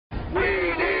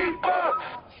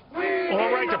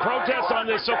protest on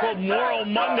this so-called Moral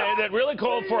Monday that really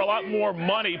called for a lot more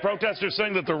money. Protesters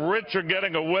saying that the rich are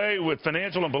getting away with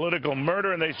financial and political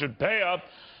murder and they should pay up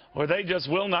or they just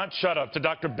will not shut up. To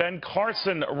Dr. Ben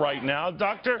Carson right now.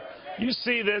 Doctor, you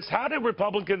see this. How did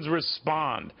Republicans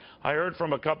respond? I heard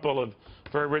from a couple of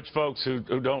very rich folks who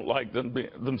don't like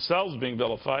themselves being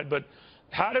vilified, but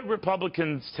how did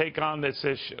Republicans take on this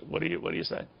issue? What do you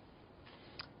say?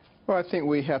 Well, I think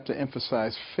we have to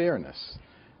emphasize fairness.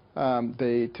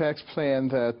 The tax plan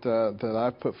that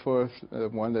I've put forth,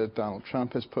 one that Donald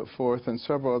Trump has put forth, and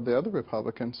several of the other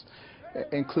Republicans,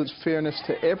 includes fairness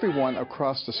to everyone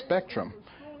across the spectrum.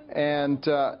 And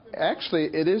actually,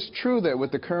 it is true that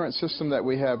with the current system that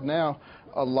we have now,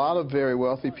 a lot of very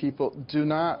wealthy people do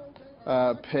not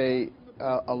pay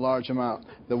a large amount.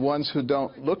 The ones who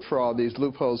don't look for all these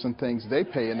loopholes and things, they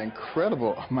pay an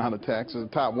incredible amount of taxes. The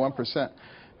top 1%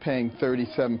 paying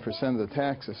 37% of the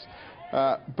taxes.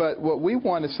 But what we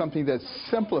want is something that's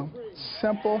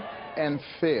simple and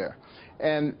fair.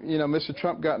 And, you know, Mr.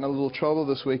 Trump got in a little trouble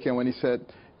this weekend when he said,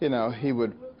 you know, he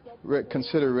would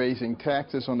consider raising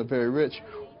taxes on the very rich.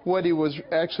 What he was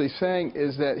actually saying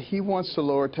is that he wants to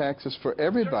lower taxes for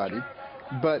everybody,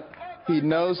 but he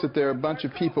knows that there are a bunch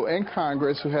of people in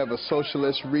Congress who have a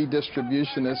socialist,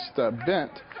 redistributionist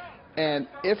bent. And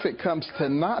if it comes to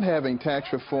not having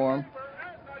tax reform,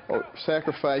 or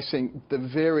sacrificing the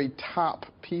very top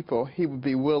people, he would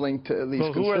be willing to at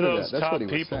least consider that. Who are those That's top what he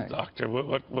was people, saying. Doctor?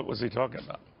 What was he talking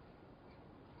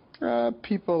about?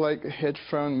 People like hedge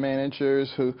fund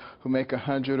managers who make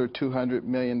 $100 or $200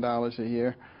 million a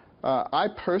year. I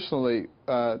personally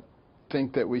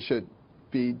think that we should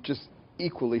be just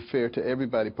equally fair to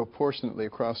everybody, proportionately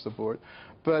across the board.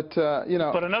 But, you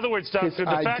know... But in other words, Doctor,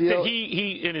 the fact that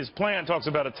he, in his plan, talks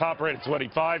about a top rate of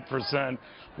 25%,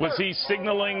 was he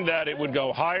signaling that it would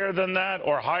go higher than that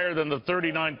or higher than the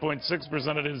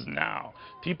 39.6% it is now?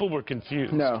 People were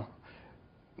confused. No,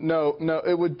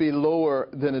 it would be lower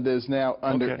than it is now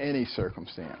under any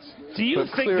circumstance. Do you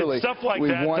think that stuff like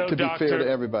that, we want to be Doctor, fair to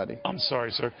everybody. I'm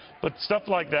sorry, sir, but stuff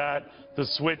like that, the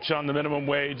switch on the minimum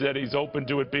wage, that he's open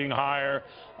to it being higher,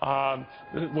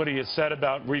 what he has said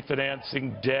about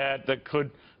refinancing debt that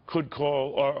could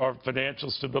call our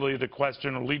financial stability into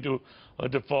question or lead to a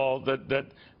default,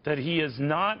 that he has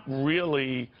not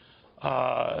really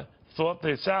thought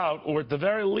this out, or at the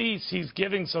very least he's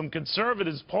giving some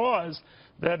conservatives pause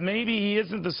that maybe he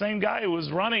isn't the same guy who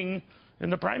was running in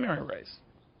the primary race.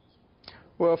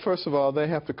 Well, first of all, they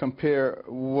have to compare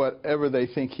whatever they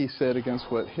think he said against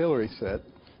what Hillary said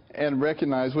and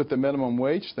recognize with the minimum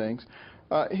wage things,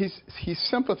 he's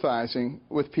sympathizing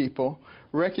with people,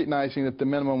 recognizing that the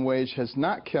minimum wage has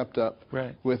not kept up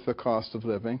with the cost of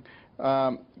living.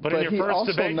 But in your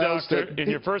first debate, Doctor, in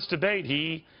your first debate,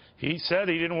 he said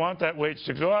he didn't want that wage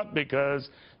to go up because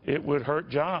it would hurt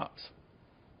jobs.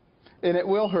 And it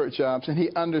will hurt jobs, and he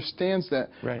understands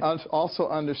that. Also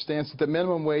understands that the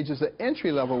minimum wage is an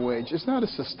entry-level wage. It's not a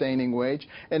sustaining wage.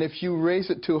 And if you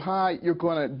raise it too high, you're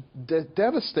going to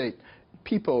devastate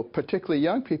people, particularly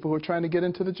young people who are trying to get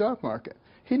into the job market.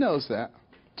 He knows that.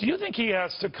 Do you think he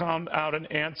has to come out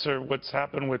and answer what's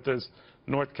happened with this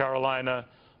North Carolina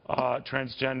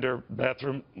transgender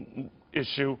bathroom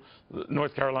issue?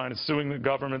 North Carolina suing the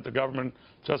government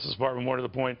Justice Department, more to the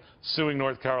point, suing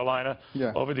North Carolina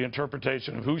over the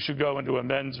interpretation of who should go into a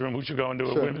men's room, who should go into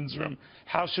a women's room.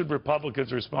 How should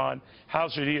Republicans respond? How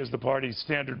should he, as the party's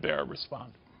standard bearer,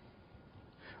 respond?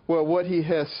 Well, what he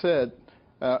has said,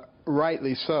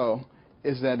 rightly so,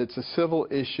 is that it's a civil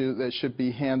issue that should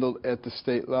be handled at the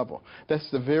state level. That's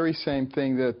the very same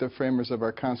thing that the framers of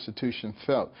our Constitution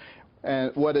felt.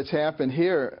 And what has happened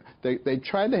here, they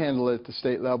tried to handle it at the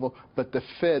state level, but the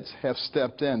feds have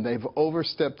stepped in. They've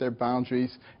overstepped their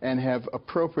boundaries and have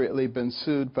appropriately been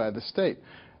sued by the state.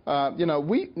 You know,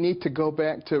 we need to go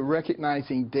back to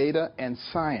recognizing data and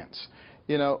science.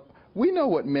 You know, we know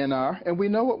what men are and we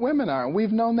know what women are, and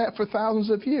we've known that for thousands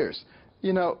of years.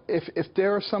 You know, if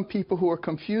there are some people who are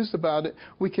confused about it,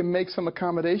 we can make some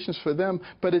accommodations for them,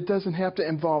 but it doesn't have to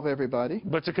involve everybody.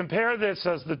 But to compare this,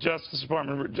 as the Justice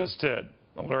Department just did,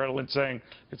 Loretta saying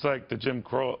it's like the Jim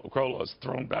Crow laws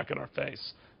thrown back in our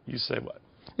face. You say what?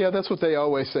 Yeah, that's what they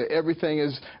always say. Everything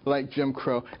is like Jim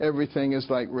Crow. Everything is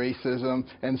like racism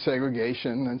and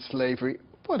segregation and slavery.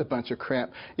 What a bunch of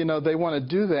crap. You know, they want to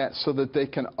do that so that they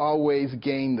can always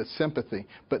gain the sympathy,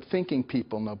 but thinking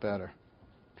people know better.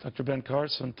 Dr. Ben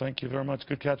Carson, thank you very much.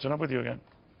 Good catching up with you again.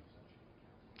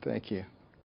 Thank you.